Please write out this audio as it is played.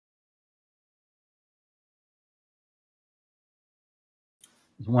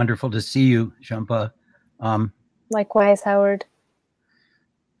It's wonderful to see you, Jhumpa. Likewise, Howard.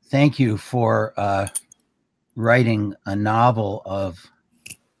 Thank you for writing a novel of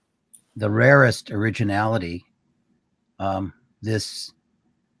the rarest originality. This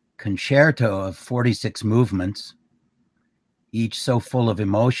concerto of 46 movements, each so full of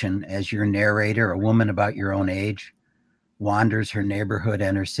emotion as your narrator, a woman about your own age, wanders her neighborhood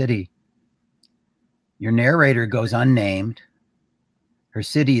and her city. Your narrator goes unnamed. Her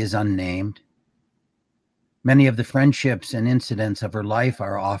city is unnamed. Many of the friendships and incidents of her life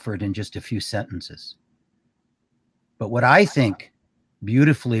are offered in just a few sentences. But what I think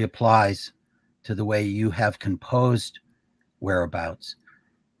beautifully applies to the way you have composed Whereabouts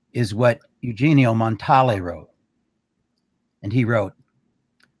is what Eugenio Montale wrote. And he wrote,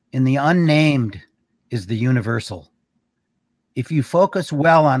 "In the unnamed is the universal. If you focus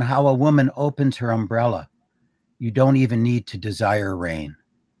well on how a woman opens her umbrella, you don't even need to desire rain."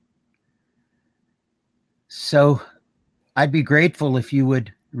 So I'd be grateful if you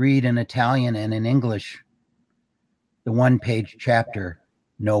would read in Italian and in English the one-page chapter,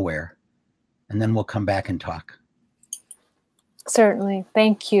 Nowhere, and then we'll come back and talk. Certainly.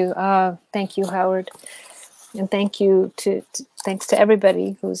 Thank you. Thank you, Howard. And thanks to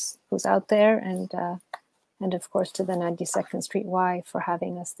everybody who's out there, and of course to the 92nd Street Y for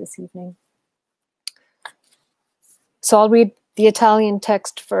having us this evening. So I'll read the Italian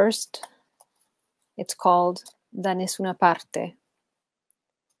text first. It's called Da nessuna parte.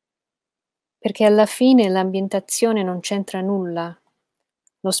 Perché alla fine l'ambientazione non c'entra nulla.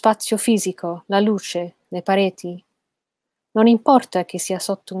 Lo spazio fisico, la luce, le pareti. Non importa che sia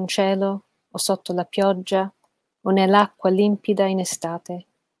sotto un cielo o sotto la pioggia o nell'acqua limpida in estate.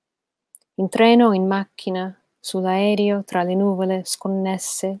 In treno o in macchina, sull'aereo, tra le nuvole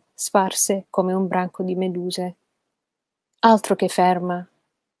sconnesse, sparse come un branco di meduse. Altro che ferma.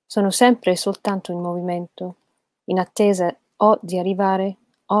 Sono sempre e soltanto in movimento, in attesa o di arrivare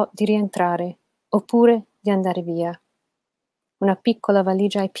o di rientrare, oppure di andare via. Una piccola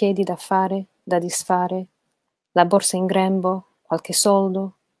valigia ai piedi da fare, da disfare, la borsa in grembo, qualche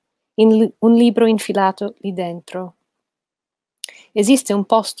soldo, un libro infilato lì dentro. Esiste un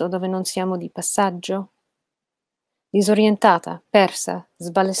posto dove non siamo di passaggio? Disorientata, persa,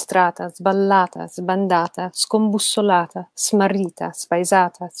 sbalestrata, sballata, sbandata, scombussolata, smarrita,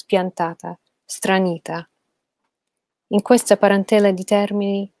 spaesata, spiantata, stranita. In questa parentela di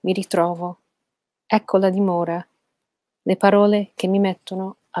termini mi ritrovo. Ecco la dimora, le parole che mi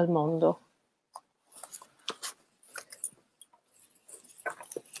mettono al mondo.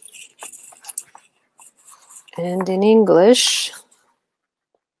 And in English,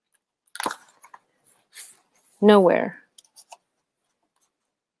 nowhere.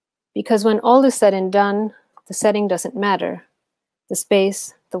 Because when all is said and done, the setting doesn't matter. The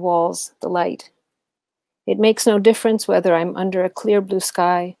space, the walls, the light. It makes no difference whether I'm under a clear blue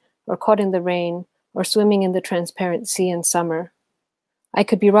sky, or caught in the rain, or swimming in the transparent sea in summer. I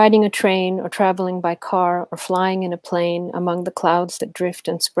could be riding a train, or traveling by car, or flying in a plane among the clouds that drift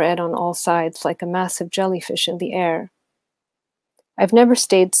and spread on all sides like a massive jellyfish in the air. I've never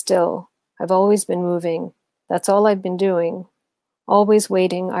stayed still. I've always been moving. That's all I've been doing. Always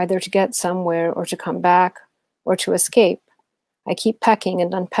waiting either to get somewhere or to come back or to escape. I keep packing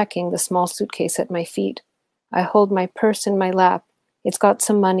and unpacking the small suitcase at my feet. I hold my purse in my lap. It's got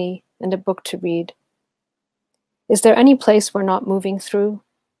some money and a book to read. Is there any place we're not moving through?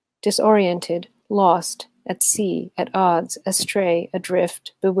 Disoriented, lost, at sea, at odds, astray,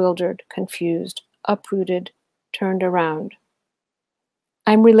 adrift, bewildered, confused, uprooted, turned around.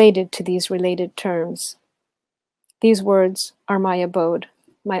 I'm related to these related terms. These words are my abode,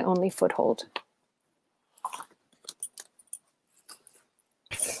 my only foothold.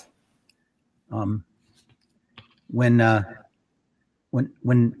 When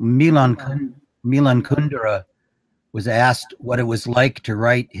Milan Kundera was asked what it was like to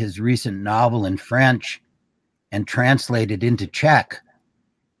write his recent novel in French and translate it into Czech,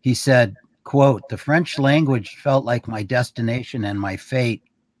 he said, quote, "The French language felt like my destination and my fate.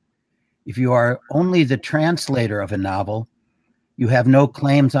 If you are only the translator of a novel, you have no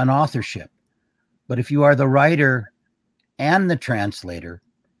claims on authorship. But if you are the writer and the translator,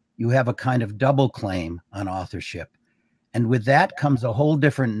 you have a kind of double claim on authorship. And with that comes a whole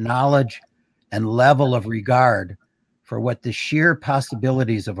different knowledge and level of regard for what the sheer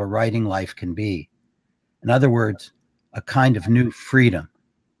possibilities of a writing life can be. In other words, a kind of new freedom."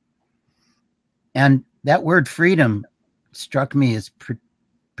 And that word freedom struck me as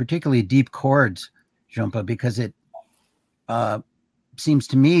particularly deep chords, Jhumpa, because it seems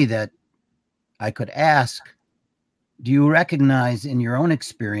to me that I could ask do you recognize in your own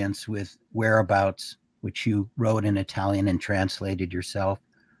experience with whereabouts, which you wrote in Italian and translated yourself,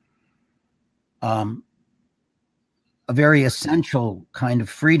 a very essential kind of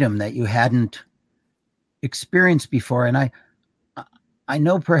freedom that you hadn't experienced before? And I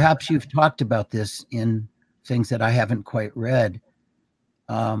know perhaps you've talked about this in things that I haven't quite read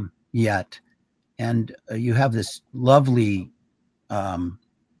yet. And you have this lovely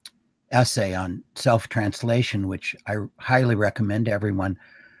essay on self-translation, which I highly recommend to everyone.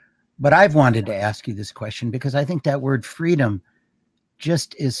 But I've wanted to ask you this question because I think that word freedom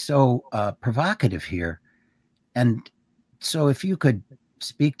just is so provocative here. And so if you could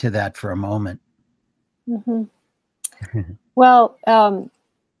speak to that for a moment. Mm-hmm. Well,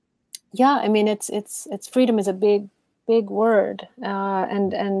 yeah, I mean, it's freedom is a big word,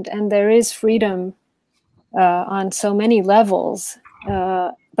 and there is freedom on so many levels,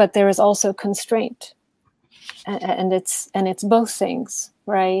 but there is also constraint, and it's both things,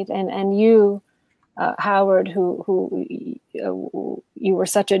 right? And you, Howard, who you were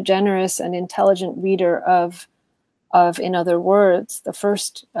such a generous and intelligent reader of In Other Words, the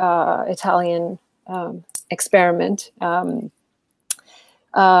first Italian experiment.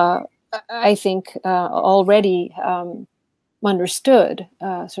 I think already understood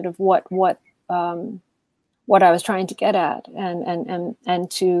sort of what I was trying to get at,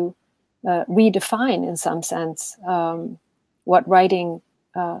 and to redefine, in some sense, what writing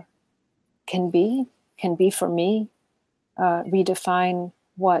can be for me. Redefine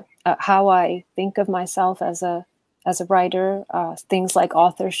what how I think of myself as a writer. Things like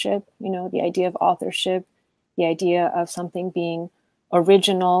authorship, the idea of authorship, the idea of something being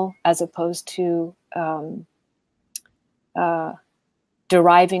original as opposed to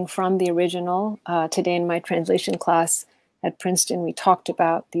deriving from the original. Today in my translation class at Princeton, we talked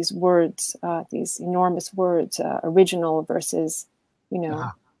about these words, these enormous words, original versus,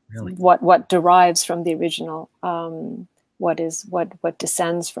 Really? what derives from the original, what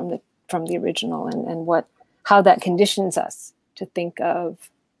descends from the original, and how that conditions us to think of,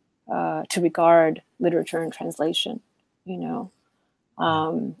 to regard literature and translation,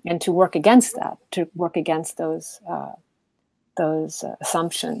 and to work against that, to work against those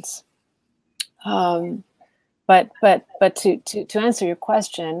assumptions. But to answer your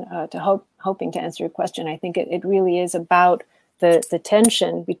question, hoping to answer your question, I think it really is about the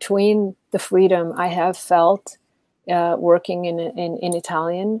tension between the freedom I have felt working in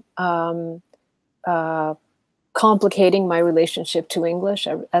Italian, complicating my relationship to English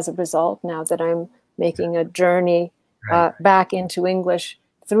as a result, now that I'm making a journey back into English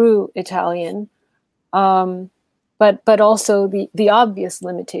through Italian, but also the obvious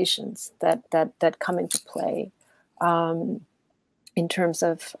limitations that come into play in terms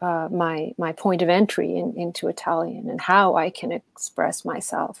of my point of entry into Italian, and how I can express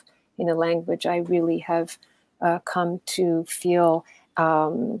myself in a language I really have come to feel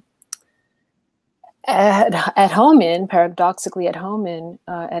at home in, paradoxically at home in,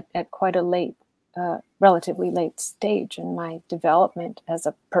 at quite a relatively late stage in my development as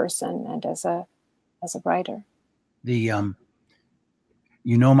a person and as a writer.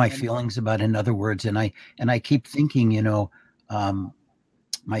 My feelings about In Other Words, and I keep thinking,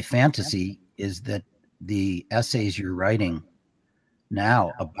 my fantasy is that the essays you're writing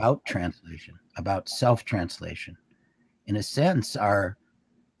now about translation, about self-translation, in a sense, are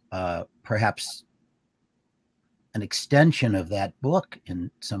perhaps an extension of that book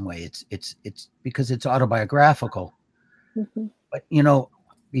in some way. It's because it's autobiographical. Mm-hmm. But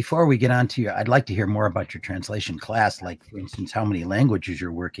before we get on to I'd like to hear more about your translation class, like, for instance, how many languages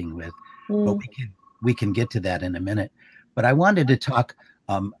you're working with. But we can get to that in a minute. But I wanted to talk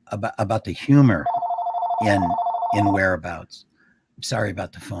about the humor in Whereabouts. I'm sorry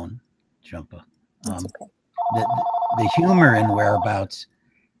about the phone, Jhumpa. That's okay. The humor in Whereabouts,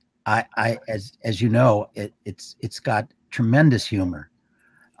 I as you know, it's got tremendous humor.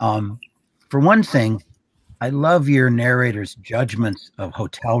 For one thing, I love your narrator's judgments of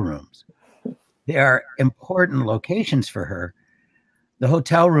hotel rooms. They are important locations for her. The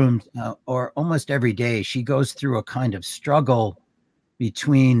hotel rooms, or almost every day, she goes through a kind of struggle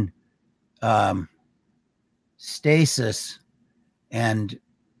between stasis and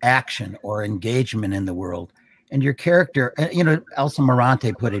action or engagement in the world. And your character, Elsa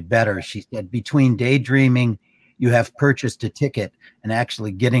Morante put it better. She said, between daydreaming, you have purchased a ticket, and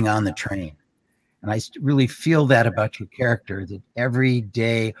actually getting on the train. And I really feel that about your character, that every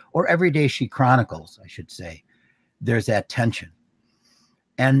day she chronicles, I should say, there's that tension.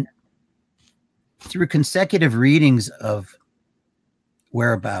 And through consecutive readings of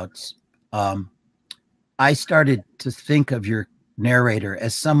Whereabouts, I started to think of your narrator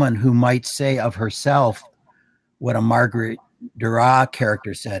as someone who might say of herself what a Margaret Duras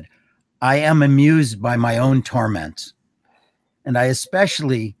character said: I am amused by my own torments. And I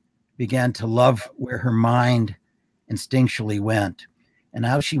especially began to love where her mind instinctually went and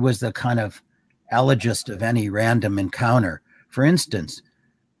how she was the kind of elegist of any random encounter. For instance,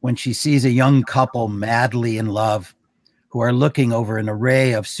 when she sees a young couple madly in love who are looking over an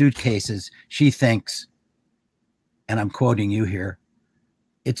array of suitcases, she thinks, and I'm quoting you here,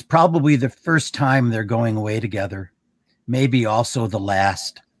 it's probably the first time they're going away together, maybe also the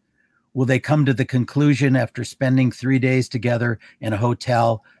last. Will they come to the conclusion after spending 3 days together in a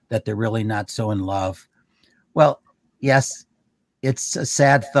hotel that they're really not so in love? Well, yes, it's a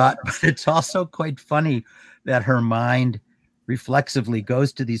sad thought, but it's also quite funny that her mind reflexively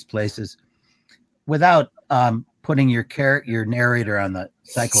goes to these places without putting your narrator on the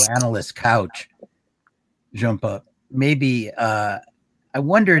psychoanalyst couch. Jhumpa, maybe I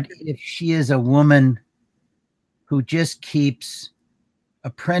wondered if she is a woman who just keeps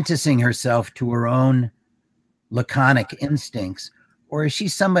apprenticing herself to her own laconic instincts, or is she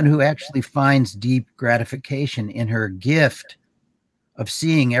someone who actually finds deep gratification in her gift of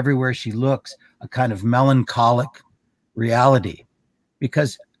seeing everywhere she looks a kind of melancholic reality?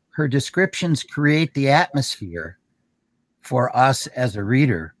 Because her descriptions create the atmosphere for us as a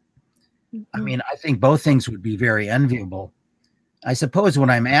reader. I mean, I think both things would be very enviable. I suppose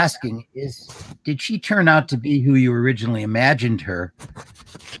what I'm asking is, did she turn out to be who you originally imagined her?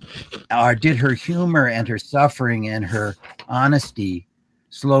 Or did her humor and her suffering and her honesty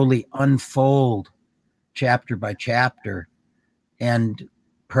slowly unfold chapter by chapter? And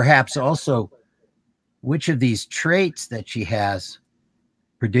perhaps also, which of these traits that she has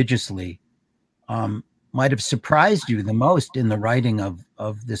prodigiously might have surprised you the most in the writing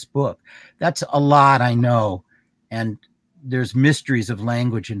of this book? That's a lot, I know, and there's mysteries of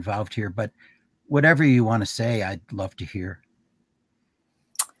language involved here, but whatever you want to say, I'd love to hear.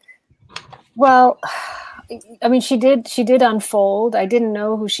 Well, I mean, she did unfold. I didn't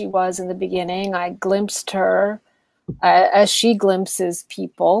know who she was in the beginning. I glimpsed her as she glimpses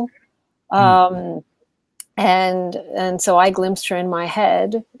people. And so I glimpsed her in my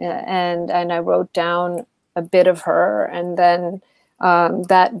head, and I wrote down a bit of her, and then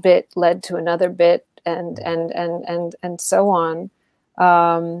that bit led to another bit, and so on,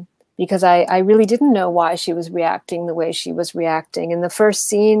 because I really didn't know why she was reacting the way she was reacting. In the first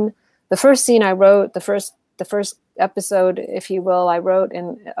scene I wrote, the first episode, if you will, I wrote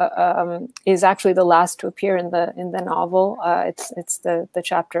in is actually the last to appear in the novel. It's the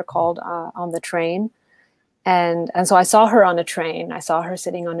chapter called On the Train. And so I saw her on a train. I saw her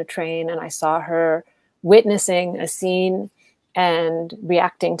sitting on a train, and I saw her witnessing a scene and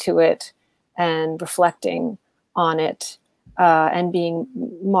reacting to it and reflecting on it, and being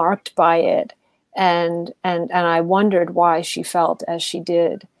marked by it. And I wondered why she felt as she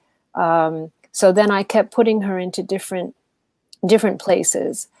did. So then I kept putting her into different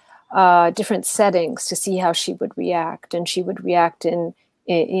places, different settings, to see how she would react. And she would react in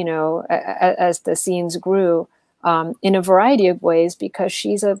as the scenes grew, in a variety of ways, because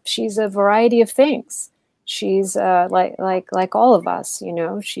she's a variety of things. She's like all of us,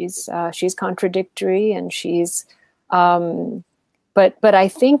 she's contradictory, and she's but I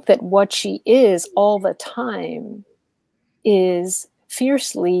think that what she is all the time is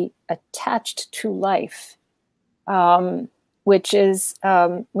fiercely attached to life, which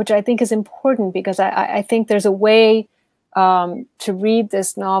I think is important, because I think there's a way to read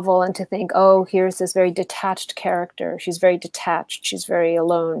this novel and to think, oh, here's this very detached character. She's very detached. She's very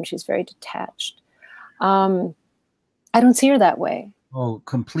alone. She's very detached. I don't see her that way. Oh,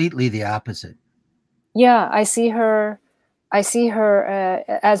 completely the opposite. Yeah, I see her as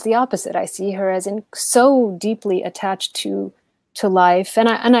the opposite. I see her as so deeply attached to life, and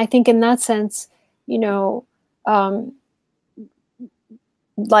I think in that sense,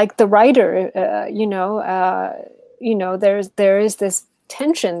 like the writer, there is this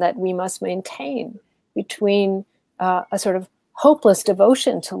tension that we must maintain between a sort of hopeless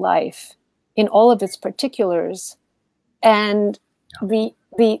devotion to life in all of its particulars, and the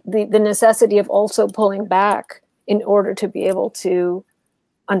necessity of also pulling back in order to be able to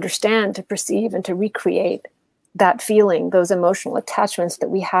understand, to perceive, and to recreate that feeling, those emotional attachments that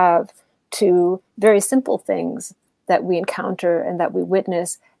we have to very simple things that we encounter and that we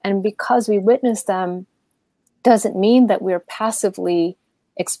witness. And because we witness them doesn't mean that we're passively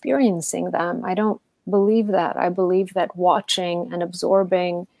experiencing them. I don't believe that. I believe that watching and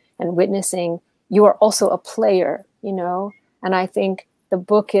absorbing and witnessing, you are also a player, And I think the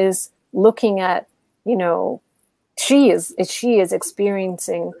book is looking at you know, she is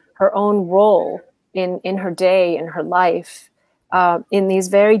experiencing her own role in her day, in her life, in these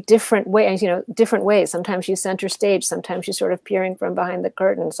very different ways, you know, different ways. Sometimes she's center stage, sometimes she's sort of peering from behind the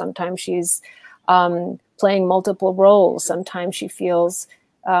curtain, sometimes she's playing multiple roles, sometimes she feels,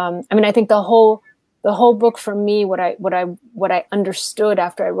 I mean, I think the whole book for me, what I understood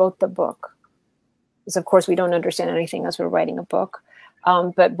after I wrote the book, is of course we don't understand anything as we're writing a book.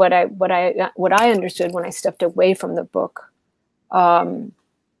 But what I understood when I stepped away from the book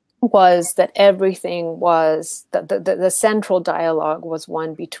was that everything was the central dialogue was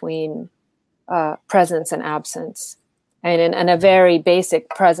one between presence and absence, and a very basic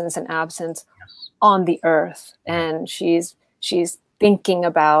presence and absence on the earth. And she's thinking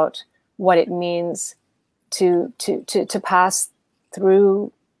about what it means to pass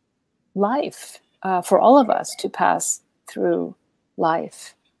through life, for all of us to pass through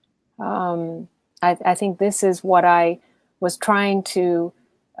life. I think this is what I was trying to,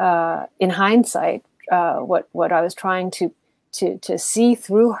 in hindsight, what I was trying to see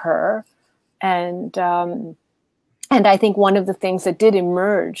through her, and I think one of the things that did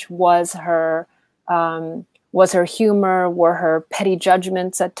emerge was her humor, were her petty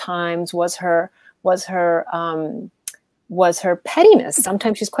judgments at times, was her pettiness.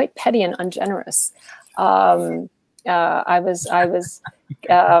 Sometimes she's quite petty and ungenerous. I was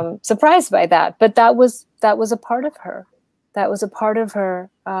surprised by that, but that was a part of her. That was a part of her,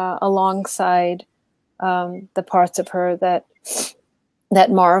 alongside the parts of her that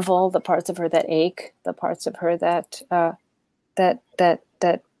marvel, the parts of her that ache, the parts of her that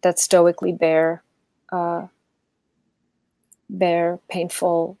stoically bear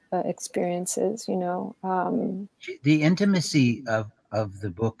painful experiences. You know, the intimacy of the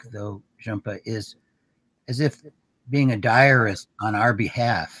book, though, Jhumpa, is as if being a diarist on our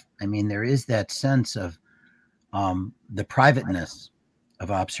behalf. I mean, there is that sense of the privateness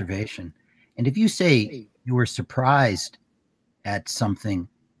of observation. And if you say you were surprised at something,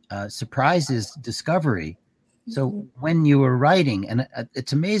 surprise is discovery. So when you were writing, and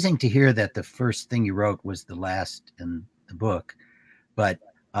it's amazing to hear that the first thing you wrote was the last in the book, but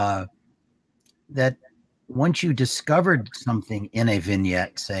that once you discovered something in a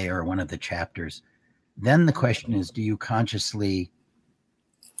vignette, say, or one of the chapters, then the question is, do you consciously,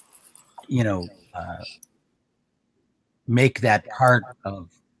 you know, make that part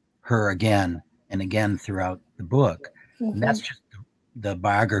of her again and again throughout the book? And that's just the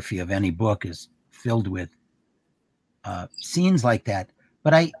biography of any book is filled with scenes like that.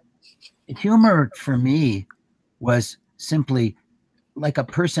 But humor for me was simply like a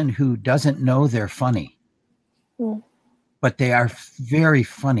person who doesn't know they're funny, but they are very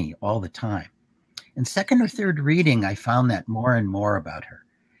funny all the time. In second or third reading, I found that more and more about her.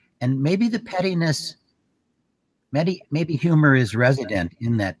 And maybe the pettiness, maybe humor is resident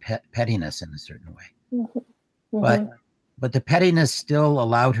in that pettiness in a certain way. But the pettiness still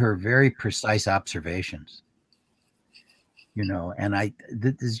allowed her very precise observations, you know, and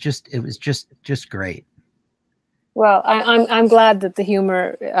it was just great. Well, I'm glad that the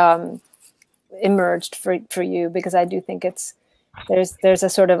humor emerged for you, because I do think there's a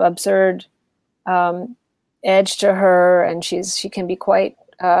sort of absurd edge to her, and she can be quite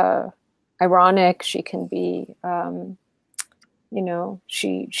ironic. She can be, you know,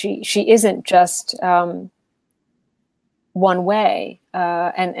 she isn't just one way.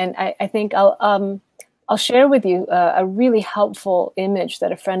 And I think I'll share with you a really helpful image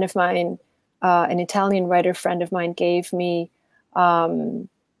that a friend of mine, an Italian writer friend of mine, gave me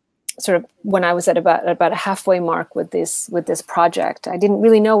sort of when I was at about a halfway mark with this project. I didn't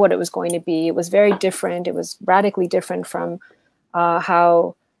really know what it was going to be. It was very different. It was radically different from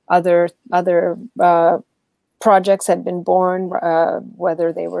how other projects had been born,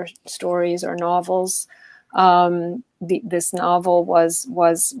 whether they were stories or novels. This novel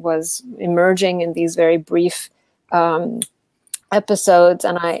was emerging in these very brief episodes,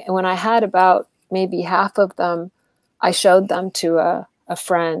 and when I had about maybe half of them, I showed them to a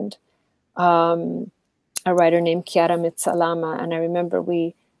friend, a writer named Chiara Mitzalama, and I remember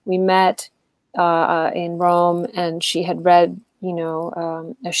we met in Rome, and she had read, you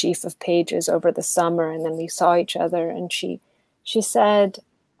know, a sheaf of pages over the summer, and then we saw each other, and she said,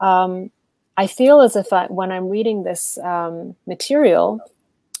 I feel as if when I'm reading this material,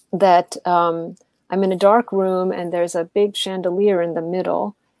 that I'm in a dark room and there's a big chandelier in the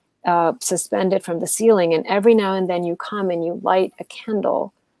middle, suspended from the ceiling, and every now and then you come and you light a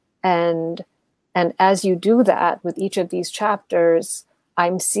candle, and as you do that with each of these chapters,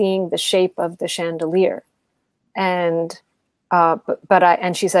 I'm seeing the shape of the chandelier, and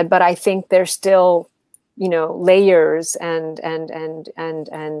she said, but I think there's still you know, layers and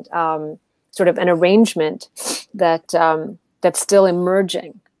sort of an arrangement that that's still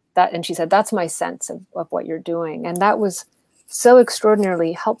emerging. That, and she said, that's my sense of what you're doing. And that was so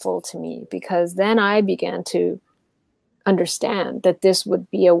extraordinarily helpful to me, because then I began to understand that this would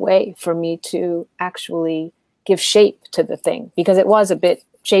be a way for me to actually give shape to the thing, because it was a bit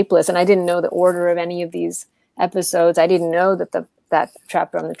shapeless, and I didn't know the order of any of these episodes. I didn't know that that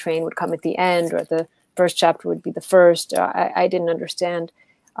chapter on the train would come at the end, or the first chapter would be the first. I didn't understand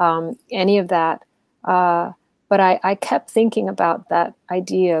any of that. But I kept thinking about that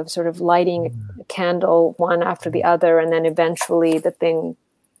idea of sort of lighting a candle one after the other, and then eventually the thing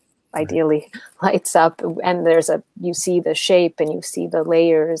ideally lights up, and you see the shape, and you see the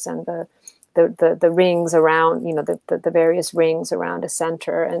layers and the rings around, you know, the various rings around a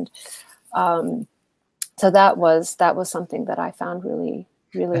center. And so that was something that I found really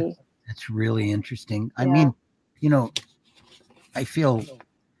that's really interesting. Yeah. I mean, you know, I feel,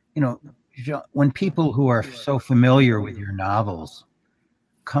 you know, when people who are so familiar with your novels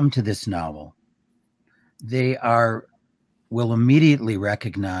come to this novel, they will immediately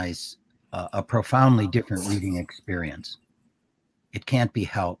recognize a profoundly different reading experience. It can't be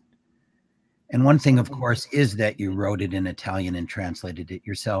helped. And one thing, of course, is that you wrote it in Italian and translated it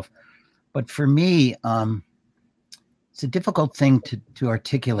yourself. But for me, it's a difficult thing to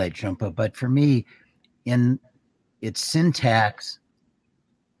articulate, Jhumpa, but for me, in its syntax,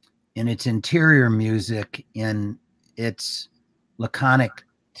 in its interior music, in its laconic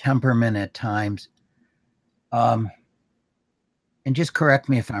temperament at times, and just correct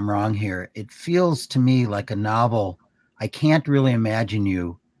me if I'm wrong here, it feels to me like a novel I can't really imagine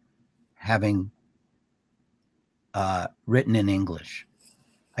you having written in English.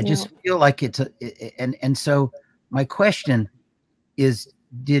 I just feel like it's and so my question is,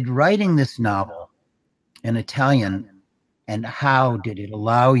 did writing this novel in Italian, and how did it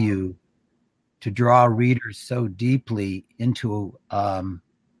allow you to draw readers so deeply into a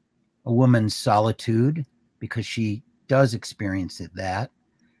woman's solitude, because she does experience that,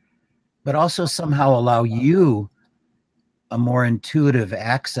 but also somehow allow you a more intuitive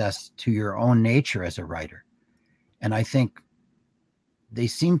access to your own nature as a writer? And I think they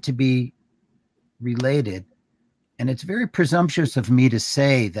seem to be related. And it's very presumptuous of me to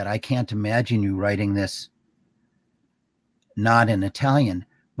say that I can't imagine you writing this not in Italian,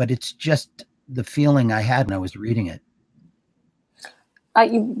 but it's just the feeling I had when I was reading it.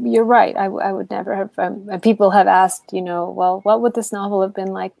 You're right. I would never have. People have asked, you know, well, what would this novel have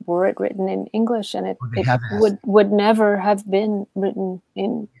been like were it written in English? And it would never have been written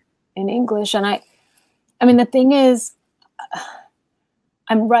in English. And I mean, the thing is,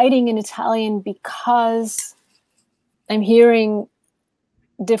 I'm writing in Italian because I'm hearing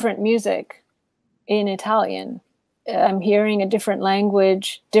different music in Italian. I'm hearing a different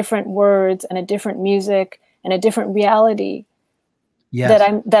language, different words, and a different music, and a different reality.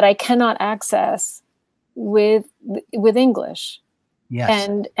 Yes. that I cannot access with English. Yes.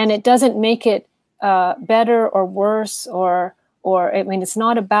 And it doesn't make it better or worse, or I mean, it's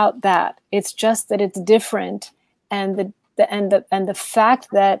not about that. It's just that it's different, and the fact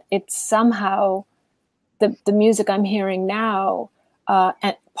that it's somehow the music I'm hearing now,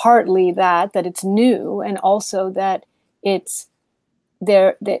 and partly that it's new, and also that it's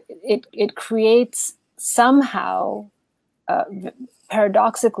there, that it creates somehow,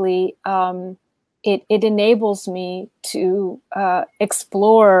 paradoxically, it enables me to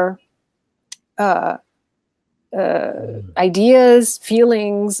explore ideas,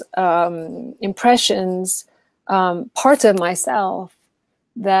 feelings, impressions, parts of myself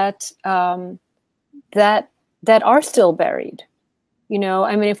that are still buried. You know,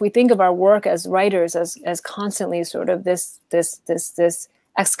 I mean, if we think of our work as writers as constantly sort of this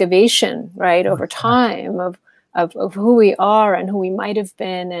excavation, right, over time of who we are and who we might have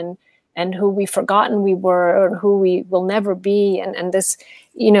been, and who we've forgotten we were, or who we will never be, and this,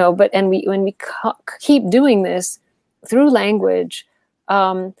 you know, when we keep doing this through language,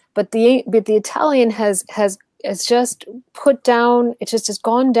 but the Italian has just put down, it just has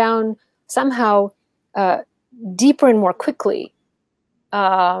gone down somehow deeper and more quickly,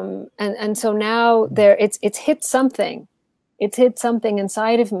 and so now it's hit something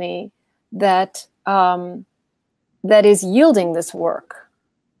inside of me that is yielding this work,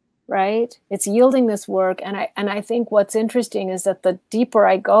 right? It's yielding this work, and I think what's interesting is that the deeper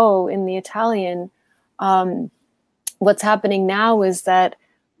I go in the Italian, what's happening now is that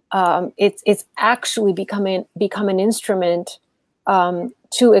it's actually become an instrument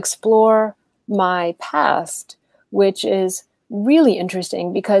to explore my past, which is really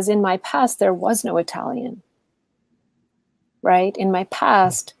interesting because in my past, there was no Italian, right? In my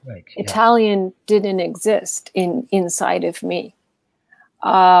past, Right, yeah. Italian didn't exist inside of me.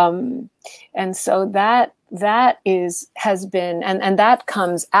 And so that has been, and that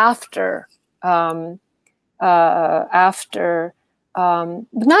comes after, but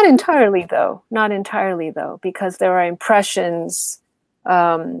not entirely though, because there are impressions,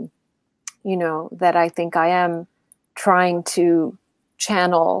 that I think I am trying to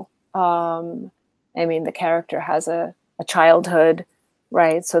channel. I mean, the character has a childhood,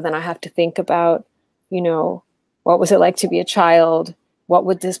 right? So then I have to think about, what was it like to be a child? What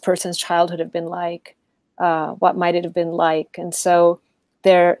would this person's childhood have been like? What might it have been like? And so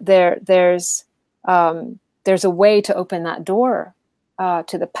there's a way to open that door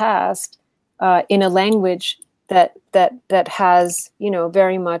to the past in a language that has,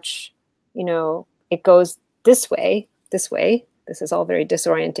 very much, it goes this way. This is all very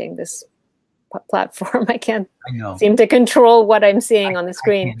disorienting, this platform. I can't seem to control what I'm seeing on the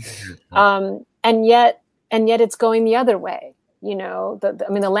screen. And yet it's going the other way.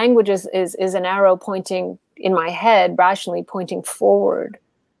 The language is an arrow pointing in my head, rationally pointing forward,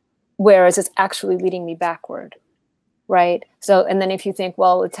 whereas it's actually leading me backward. Right. So, and then if you think,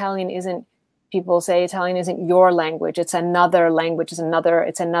 well, people say Italian isn't your language. It's another language. It's a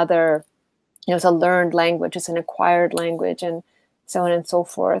learned language. It's an acquired language, and so on and so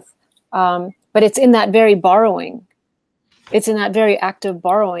forth. But it's in that very borrowing. It's in that very act of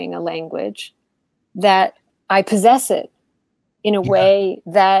borrowing a language that I possess it in a way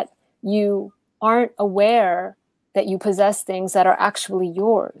that you aren't aware that you possess things that are actually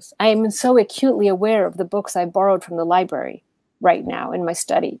yours. I am so acutely aware of the books I borrowed from the library right now in my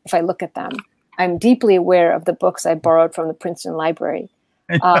study. If I look at them, I'm deeply aware of the books I borrowed from the Princeton Library.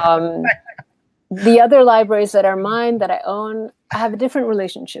 The other libraries that are mine, that I own, I have a different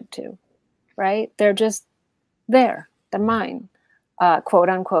relationship to, right? They're just there. They're mine, quote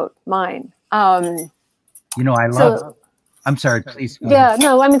unquote, mine. I'm sorry, please. Yeah,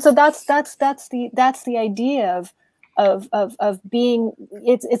 no, I mean, so that's the idea of being.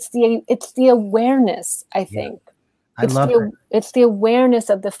 It's the awareness. I think it's the awareness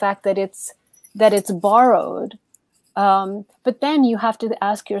of the fact that it's borrowed. But then you have to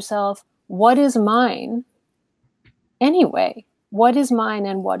ask yourself, what is mine anyway? What is mine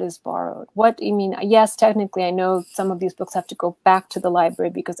and what is borrowed? Yes, technically, I know some of these books have to go back to the library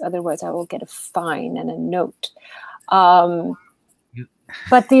because otherwise I will get a fine and a note.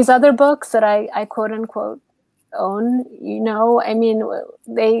 But these other books that I quote unquote own,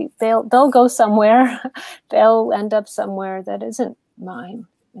 they'll go somewhere. They'll end up somewhere that isn't mine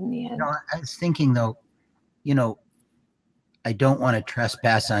in the end. I was thinking though, I don't want to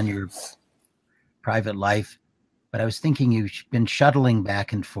trespass on your private life, but I was thinking you've been shuttling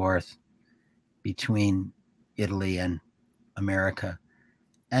back and forth between Italy and America.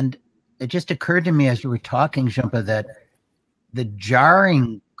 And it just occurred to me as you were talking, Jhumpa, that the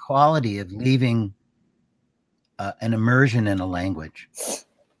jarring quality of leaving an immersion in a language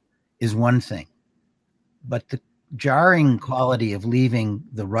is one thing, but the jarring quality of leaving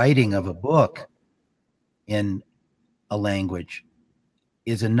the writing of a book in a language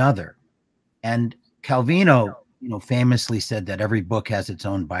is another. And Calvino, famously said that every book has its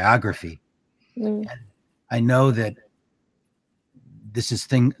own biography. And I know that these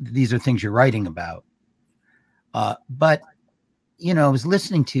are things you're writing about. But I was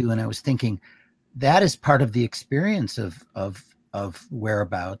listening to you and I was thinking that is part of the experience of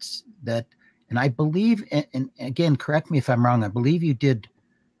whereabouts, that, and I believe, and again, correct me if I'm wrong, I believe you did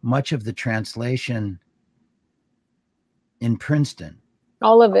much of the translation in Princeton.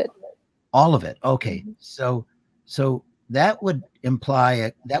 All of it. Okay. So that would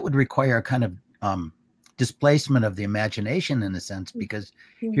imply that would require a kind of displacement of the imagination in a sense, because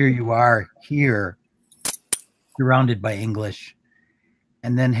here you are surrounded by English,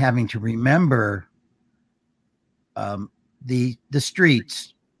 and then having to remember the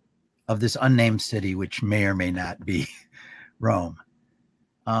streets of this unnamed city, which may or may not be Rome.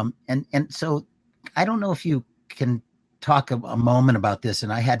 And so I don't know if you can talk a moment about this,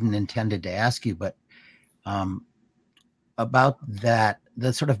 and I hadn't intended to ask you, but about that,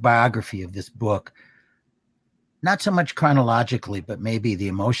 the sort of biography of this book, not so much chronologically, but maybe the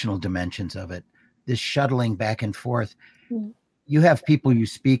emotional dimensions of it, this shuttling back and forth. You have people you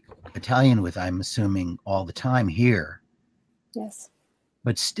speak Italian with, I'm assuming, all the time here. Yes.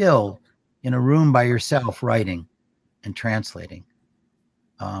 But still, in a room by yourself, writing and translating,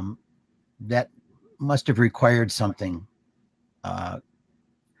 that must have required something, a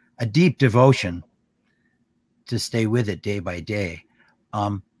deep devotion to stay with it day by day.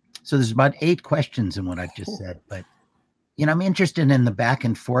 So there's about 8 questions in what I've just said, but I'm interested in the back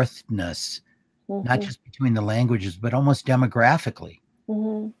and forthness, not just between the languages, but almost demographically.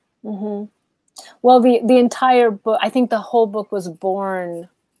 Well, the entire book, I think the whole book was born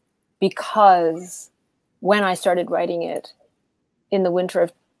because when I started writing it in the winter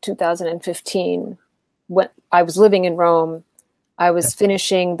of 2015, when I was living in Rome, I was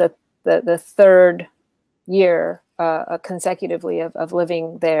finishing the third year consecutively of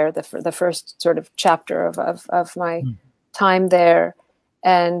living there, the first sort of chapter of my time there,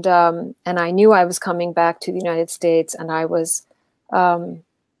 and I knew I was coming back to the United States, and I was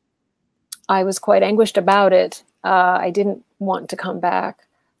quite anguished about it. I didn't want to come back.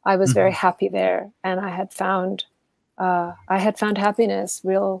 I was very happy there, and I had found happiness,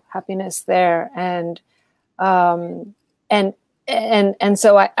 real happiness there, and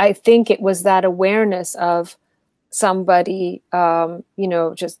so I think it was that awareness of somebody,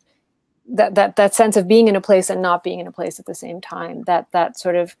 just that sense of being in a place and not being in a place at the same time. That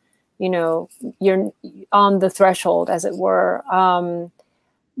sort of, you're on the threshold, as it were.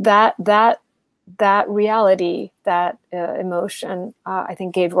 That reality, that emotion, I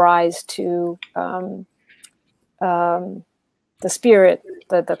think gave rise to the spirit,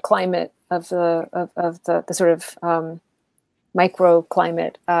 the climate of the sort of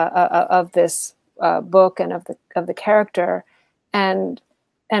microclimate of this book and of the character. And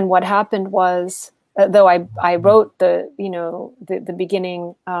what happened was, though I wrote the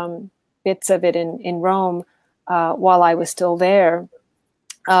beginning bits of it in Rome while I was still there,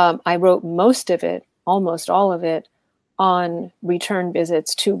 I wrote most of it, almost all of it, on return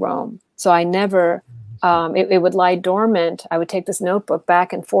visits to Rome. So I never, it would lie dormant. I would take this notebook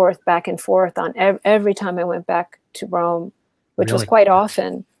back and forth on every time I went back to Rome, which was quite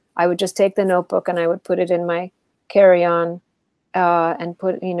often. I would just take the notebook and I would put it in my carry-on and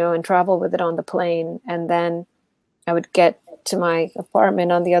and travel with it on the plane. And then I would get to my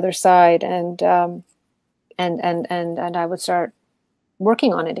apartment on the other side and I would start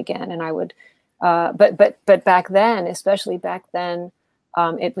working on it again. And I would, but back then, especially back then,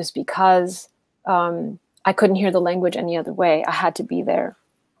 it was because I couldn't hear the language any other way. I had to be there,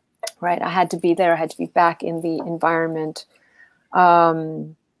 right? I had to be there. I had to be back in the environment,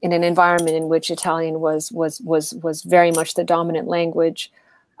 in an environment in which Italian was very much the dominant language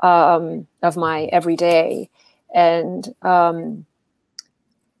of my everyday, and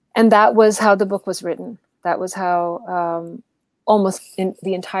that was how the book was written. That was how almost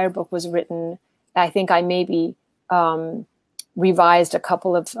the entire book was written. I think I maybe revised a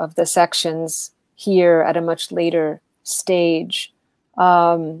couple of the sections here at a much later stage.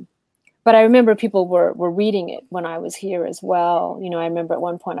 But I remember people were reading it when I was here as well. I remember at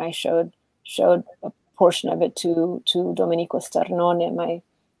one point I showed a portion of it to Domenico Starnone,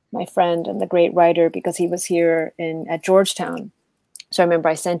 my friend and the great writer, because he was here at Georgetown. So I remember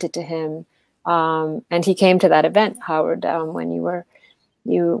I sent it to him, and he came to that event, Howard, when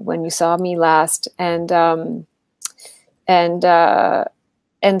you saw me last, and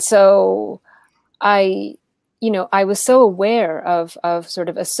so I was so aware of sort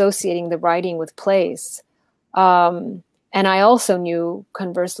of associating the writing with place. And I also knew,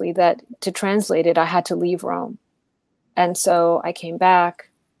 conversely, that to translate it, I had to leave Rome. And so I came back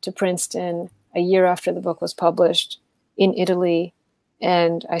to Princeton a year after the book was published in Italy,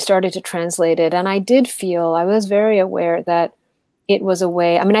 and I started to translate it. And I was very aware that it was a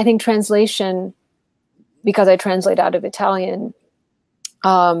way, I think translation, because I translate out of Italian,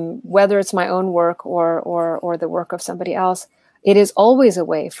 whether it's my own work or the work of somebody else, it is always a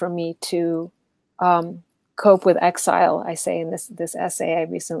way for me to cope with exile. I say in this essay I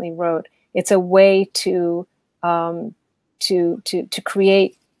recently wrote, it's a way to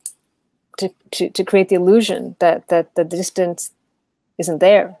create the illusion that the distance isn't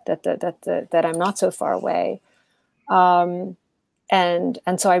there, that I'm not so far away. And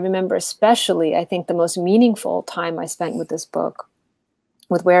so I remember, especially, I think the most meaningful time I spent with this book,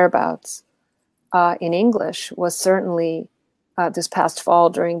 with Whereabouts, in English, was certainly this past fall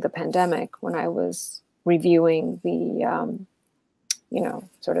during the pandemic, when I was reviewing the,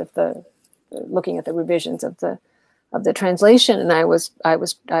 sort of looking at the revisions of the translation, and I was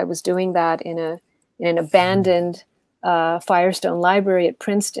doing that in an abandoned Firestone library at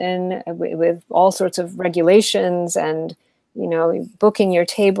Princeton, with all sorts of regulations and booking your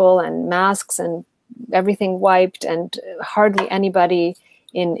table and masks and everything wiped, and hardly anybody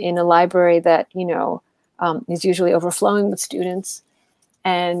in a library that is usually overflowing with students,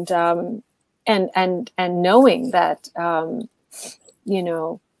 and knowing that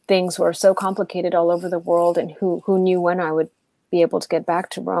things were so complicated all over the world, and who knew when I would be able to get back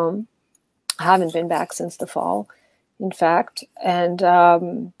to Rome. I haven't been back since the fall, in fact, and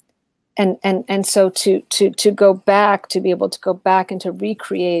so to go back, to be able to go back and to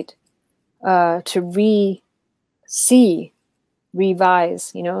recreate, to re-see,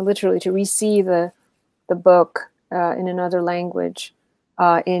 revise, literally to re-see the book in another language,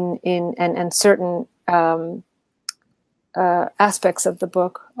 and certain aspects of the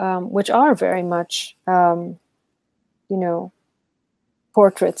book, which are very much,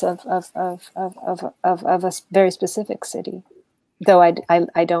 portraits of a very specific city, though I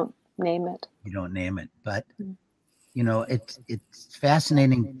don't name it. You don't name it, but it's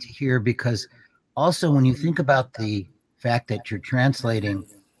fascinating to hear, because also when you think about the fact that you're translating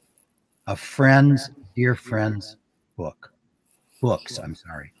a dear friend's books, I'm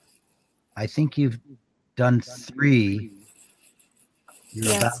sorry, I think you've done 3.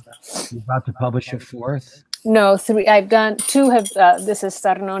 You're about to publish a 4th. No, 3. I've done 2. Have this is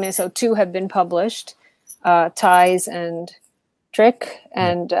Starnone, so 2 have been published, Ties and Trick,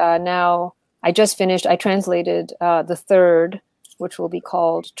 and now I just finished. I translated the 3rd, which will be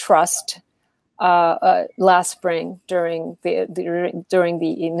called Trust, last spring during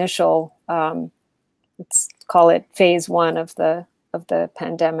the initial, let's call it phase 1 of the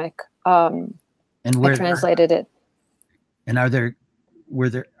pandemic. And I translated it. And are there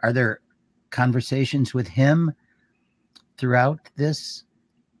conversations with him throughout this?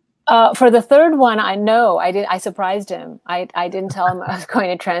 For the 3rd one, I surprised him. I didn't tell him I was going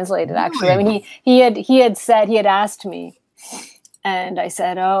to translate it, actually. I mean, he had asked me, and I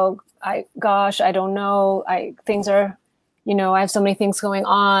said, I don't know. Things are, I have so many things going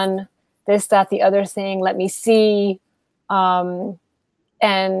on, this, that, the other thing, let me see. And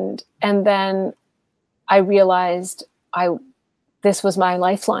then I realized this was my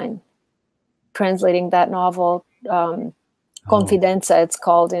lifeline, translating that novel, Confidenza, it's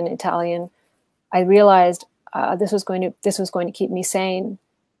called in Italian. I realized this was going to keep me sane,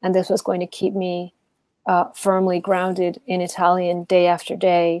 and this was going to keep me firmly grounded in Italian day after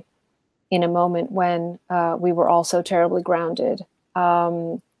day, in a moment when we were all so terribly grounded.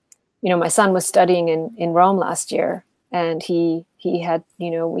 My son was studying in Rome last year, and he had,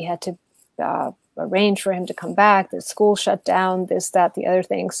 we had to arrange for him to come back. The school shut down, this, that, the other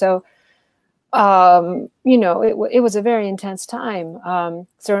thing. So, it was a very intense time.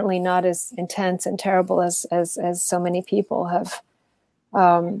 Certainly not as intense and terrible as so many people have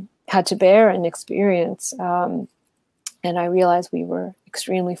had to bear and experience. And I realized we were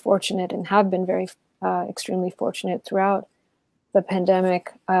extremely fortunate, and have been very extremely fortunate throughout the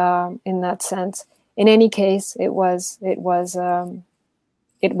pandemic, in that sense. In any case, it was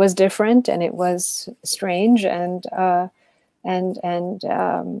different, and it was strange, and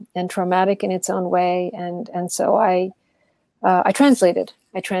traumatic in its own way, and so I translated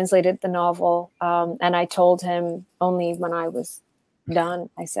the novel, and I told him only when I was done.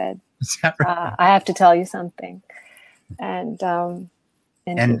 I said, I have to tell you something, and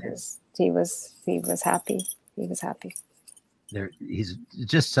he was happy. He was happy. He's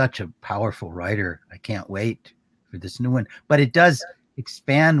just such a powerful writer. I can't wait for this new one, but it does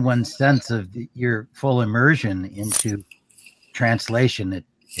expand one's sense of your full immersion into translation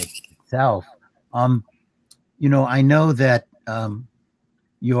itself. I know that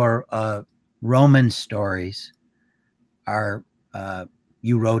your Roman stories are,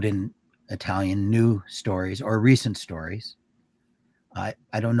 you wrote in Italian new stories or recent stories.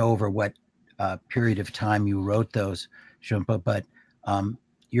 I don't know over what period of time you wrote those, Jhumpa, but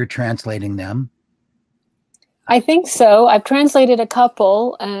you're translating them. I think so. I've translated a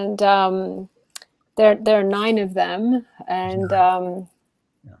couple, and there are 9 of them, and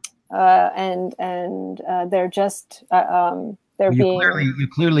they're just they're you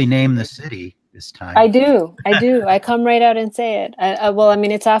clearly name the city this time. I do. I come right out and say it. Well, I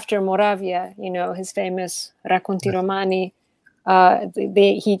mean, it's after Moravia, his famous Racconti Romani.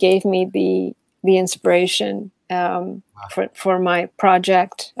 He gave me the inspiration for my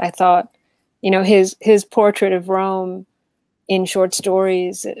project. I thought, his portrait of Rome in short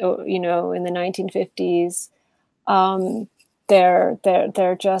stories, in the 1950s,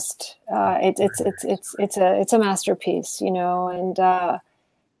 they're just it's a masterpiece,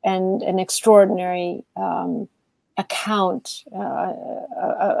 and an extraordinary account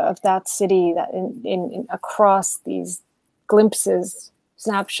of that city, that in across these glimpses,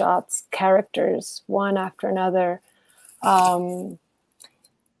 snapshots, characters, one after another.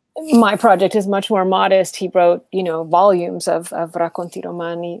 My project is much more modest. He wrote, volumes of Racconti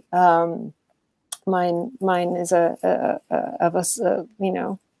Romani. Mine is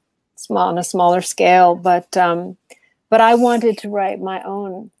small on a smaller scale. But I wanted to write my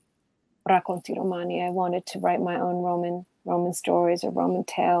own racconti romani. I wanted to write my own Roman stories or Roman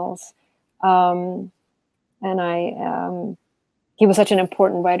tales. And he was such an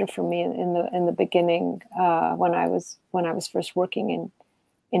important writer for me in the beginning, when I was first working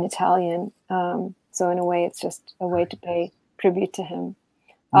in Italian. So in a way, it's just a way to pay tribute to him.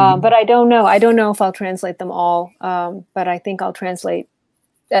 But I don't know if I'll translate them all. But I think I'll translate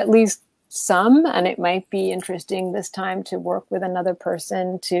at least some, and it might be interesting this time to work with another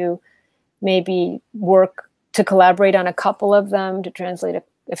person, to maybe work to collaborate on a couple of them, to translate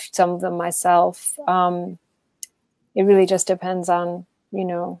some of them myself. It really just depends on,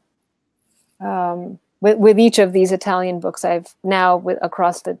 with each of these Italian books I've now the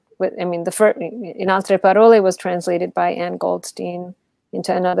first, In Altre Parole was translated by Anne Goldstein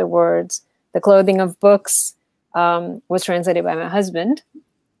into In Other Words. The Clothing of Books was translated by my husband.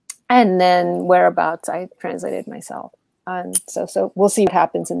 And then Whereabouts I translated myself. And so we'll see what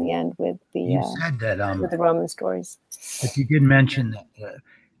happens in the end with the you said that, with the Roman stories. But you did mention that,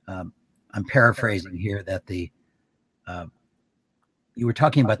 I'm paraphrasing here, that you were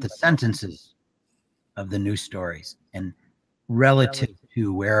talking about the sentences of the new stories and relative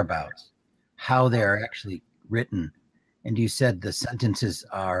to Whereabouts, how they're actually written. And you said the sentences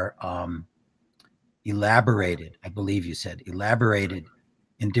are elaborated, I believe you said, elaborated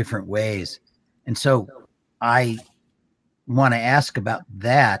in different ways. And so I want to ask about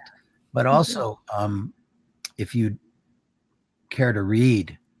that, but also if you'd care to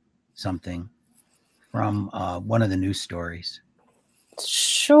read something from one of the news stories.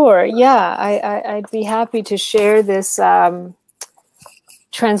 Sure. Yeah, I'd be happy to share this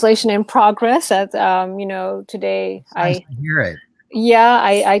translation in progress. Today it's nice to hear it. Yeah,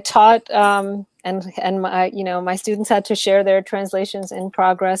 I taught, and my students had to share their translations in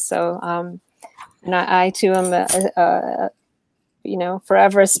progress. So, and I too am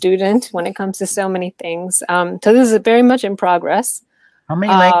forever a student when it comes to so many things. So this is very much in progress. How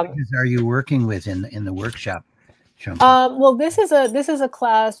many languages are you working with in the workshop? Well, this is a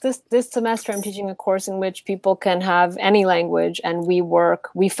class. This semester, I'm teaching a course in which people can have any language, and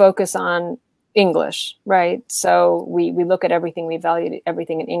we focus on English, right? So we look at everything, we value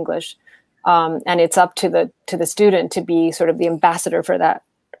everything in English, and it's up to the student to be sort of the ambassador for that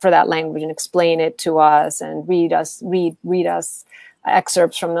language and explain it to us and read us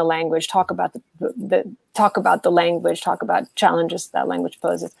excerpts from the language, talk about the language, talk about challenges that language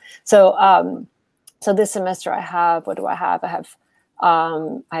poses. So this semester I have, what do I have? I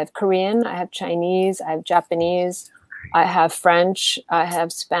have Korean, I have Chinese, I have Japanese, I have French, I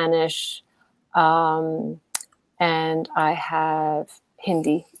have Spanish, and I have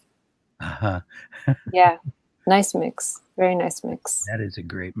Hindi. Yeah, nice mix. Very nice mix. That is a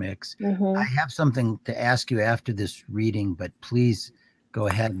great mix. I have something to ask you after this reading, but please go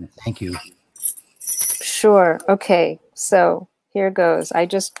ahead and thank you. Sure. Okay. So here goes. I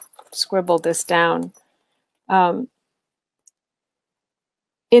just scribbled this down. In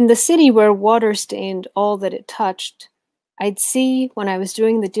the city where water stained all that it touched, I'd see, when I was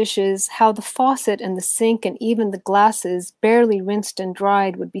doing the dishes, how the faucet and the sink and even the glasses, barely rinsed and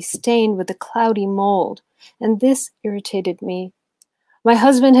dried, would be stained with a cloudy mold, and this irritated me. My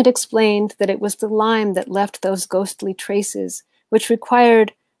husband had explained that it was the lime that left those ghostly traces, which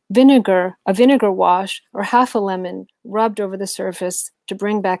required a vinegar wash or half a lemon rubbed over the surface to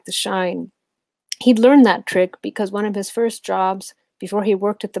bring back the shine. He'd learned that trick because one of his first jobs, before he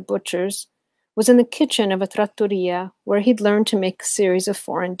worked at the butcher's, was in the kitchen of a trattoria, where he'd learned to make a series of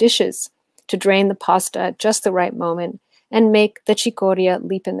foreign dishes, to drain the pasta at just the right moment and make the cicoria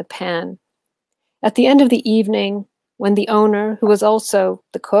leap in the pan. At the end of the evening, when the owner, who was also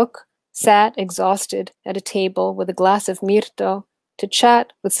the cook, sat exhausted at a table with a glass of mirto to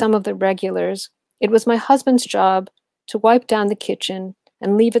chat with some of the regulars, it was my husband's job to wipe down the kitchen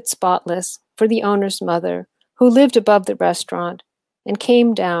and leave it spotless for the owner's mother, who lived above the restaurant and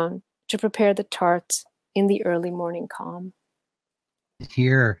came down to prepare the tarts in the early morning calm.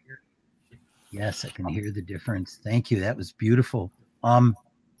 Here, yes, I can hear the difference. Thank you. That was beautiful.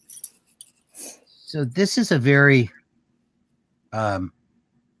 So this is a very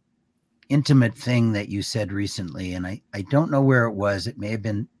intimate thing that you said recently, and I don't know where it was. It may have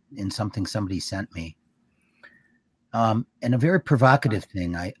been in something somebody sent me. And a very provocative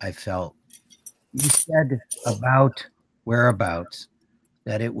thing I felt. You said about Whereabouts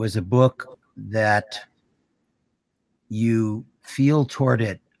that it was a book that you feel toward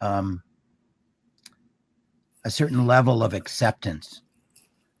it a certain level of acceptance.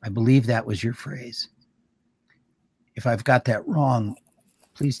 I believe that was your phrase. If I've got that wrong,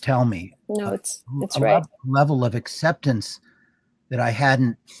 please tell me. No, it's A right. level of acceptance that I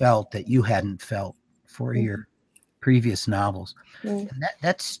hadn't felt, that you hadn't felt for your previous novels. And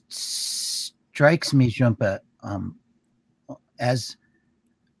that strikes me, Jhumpa, as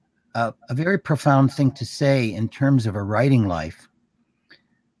a very profound thing to say in terms of a writing life,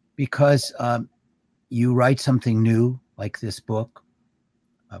 because you write something new, like this book,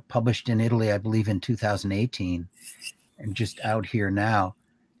 published in Italy, I believe, in 2018, and just out here now.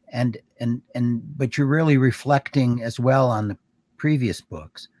 But you're really reflecting as well on the previous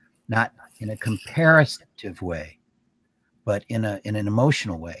books, not in a comparative way, but in an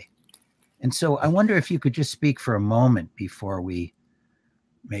emotional way. And so I wonder if you could just speak for a moment before we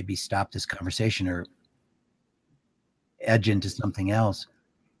maybe stop this conversation or edge into something else,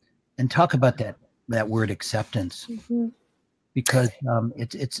 and talk about that word acceptance, because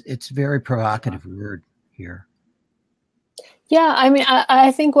it's very provocative word here. Yeah, I mean,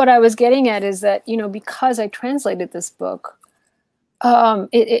 I think what I was getting at is that, you know, because I translated this book,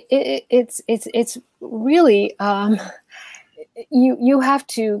 it's really you have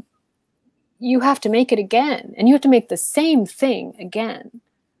to make it again, and you have to make the same thing again.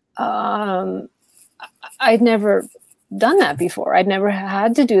 I'd never done that before. I'd never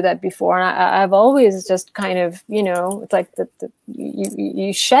had to do that before, and I've always just kind of, you know, it's like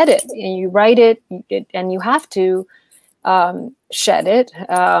you shed it and you write it, and you have to shed it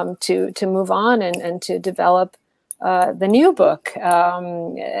to move on and to develop the new book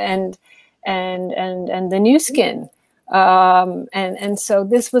and the new skin. And so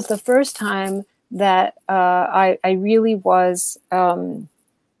this was the first time that I really was,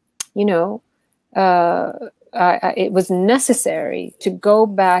 you know, it was necessary to go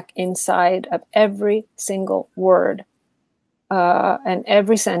back inside of every single word and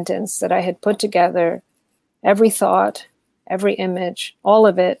every sentence that I had put together, every thought, every image, all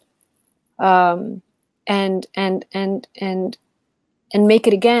of it, and make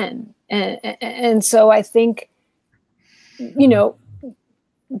it again. And so I think, you know,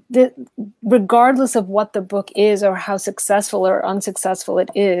 regardless of what the book is or how successful or unsuccessful it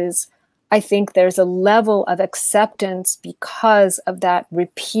is, I think there's a level of acceptance because of that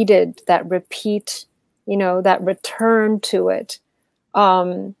repeat, you know, that return to it,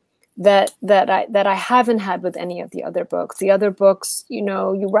 that I haven't had with any of the other books. The other books, you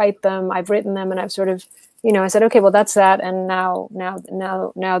know, you write them, I've written them, and I've sort of, you know, I said, okay, well, that's that, and now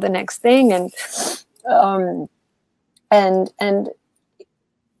the next thing, and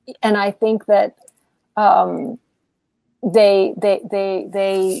I think that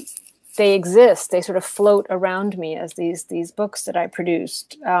they exist. They sort of float around me as these books that I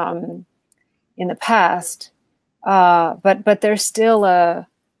produced in the past. But there's still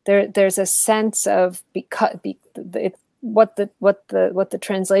there's a sense of what the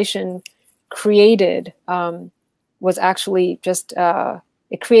translation created was actually just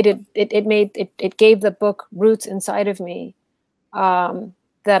it gave the book roots inside of me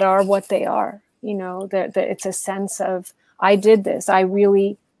that are what they are. You know, that it's a sense of, I did this, I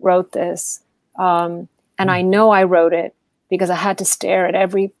really wrote this, and I know I wrote it because I had to stare at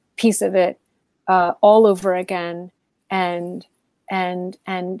every piece of it all over again and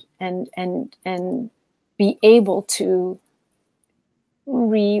be able to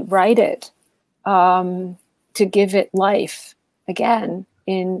rewrite it, to give it life again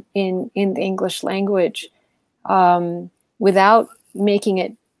in the English language, without making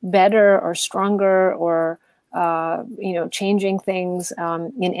it better or stronger or you know, changing things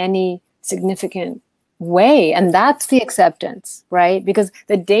in any significant way. And that's the acceptance, right? Because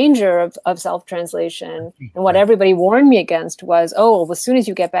the danger of self-translation and what everybody warned me against was, oh, well, as soon as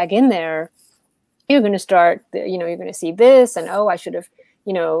you get back in there, you're going to start, you know, you're going to see this, and oh, I should have,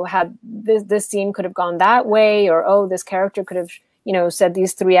 you know, had this scene could have gone that way, or oh, this character could have, you know, said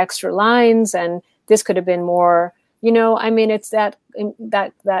these 3 extra lines, and this could have been more, you know. I mean, it's that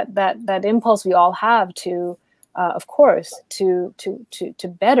impulse we all have to, of course, to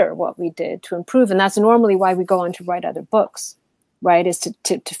better what we did, to improve, and that's normally why we go on to write other books, right? Is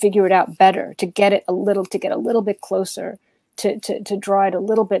to figure it out better, to get it a little bit closer, to draw it a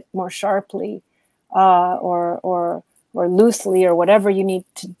little bit more sharply, or loosely, or whatever you need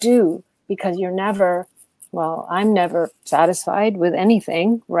to do, because you're never, well, I'm never satisfied with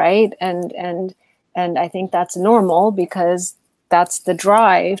anything, right? And I think that's normal, because that's the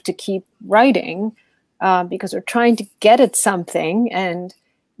drive to keep writing, because we're trying to get at something, and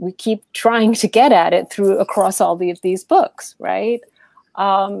we keep trying to get at it across all these books, right?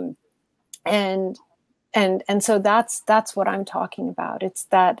 And so that's what I'm talking about. It's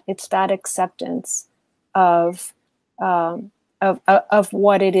that acceptance of of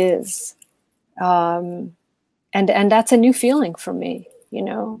what it is. And that's a new feeling for me. You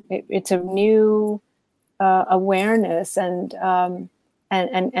know, it's a new awareness, and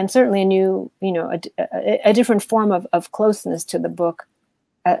certainly a new, you know, a different form of closeness to the book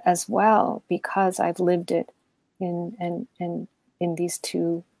as well, because I've lived it in these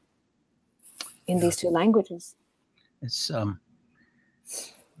two these two languages. It's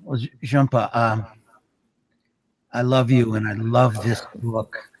well, Jhumpa, I love you, and I love this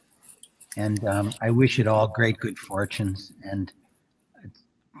book, and I wish it all great good fortunes. And it's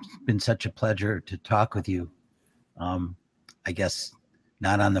been such a pleasure to talk with you. I guess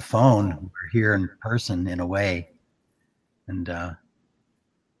not on the phone, we're here in person in a way, and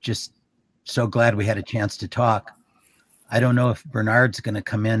just so glad we had a chance to talk. I don't know if Bernard's going to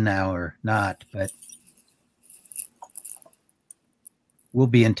come in now or not, but we'll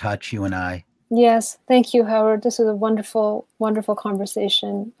be in touch, you and I. Yes, thank you, Howard. This was a wonderful, wonderful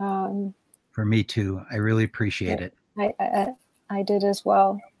conversation. For me too. I really appreciate it. I did as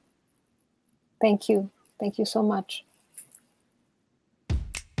well. Thank you. Thank you so much.